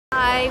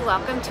Hi,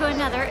 welcome to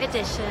another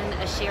edition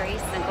of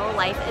Cheri's Single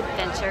Life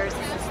Adventures.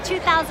 This is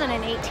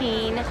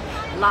 2018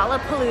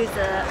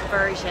 Lollapalooza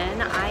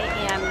version. I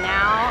am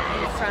now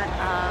in front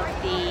of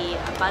the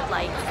Bud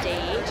Light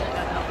stage. I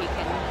don't know if you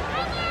can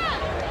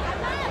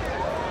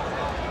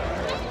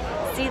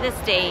see the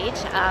stage.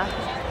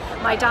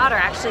 My daughter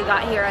actually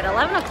got here at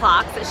 11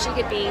 o'clock, so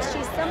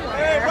she's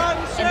somewhere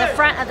in the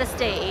front of the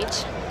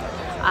stage.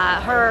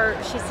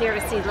 She's here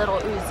to see Little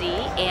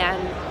Uzi, and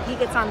he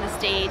gets on the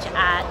stage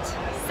at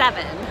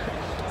 7.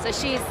 So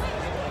she's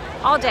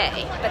all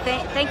day, but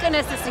thank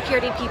goodness the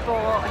security people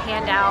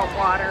hand out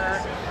water.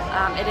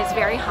 It is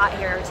very hot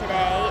here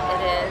today.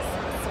 It is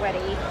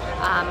sweaty,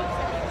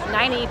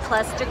 90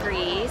 plus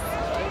degrees.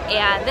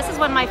 And this is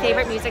one of my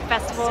favorite music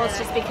festivals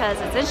just because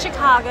it's in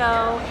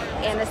Chicago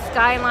and the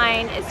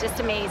skyline is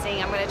just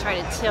amazing. I'm going to try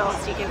to tilt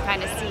so you can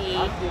kind of see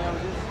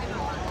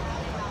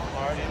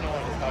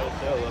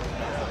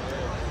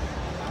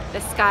the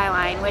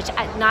skyline, which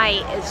at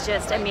night is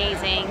just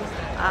amazing.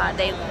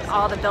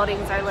 All the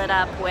buildings are lit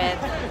up with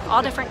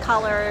all different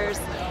colors,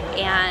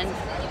 and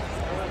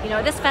you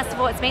know, this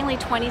festival, it's mainly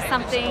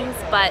 20-somethings,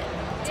 but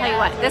tell you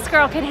what, this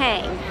girl can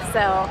hang.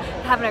 So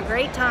having a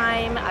great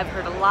time. I've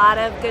heard a lot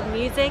of good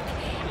music,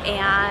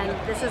 and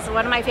this is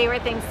one of my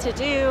favorite things to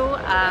do.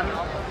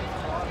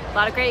 A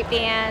lot of great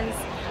bands.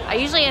 I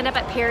usually end up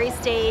at Perry's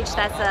stage.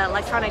 That's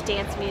electronic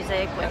dance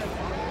music with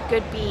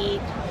good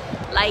beat,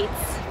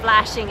 lights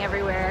flashing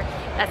everywhere.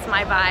 That's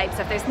my vibe.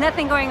 So if there's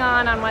nothing going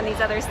on one of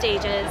these other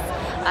stages,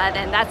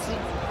 then that's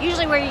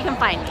usually where you can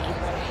find me.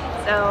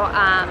 So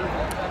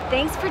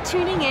thanks for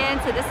tuning in.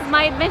 So this is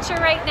my adventure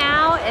right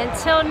now.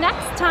 Until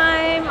next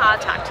time, I'll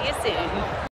talk to you soon.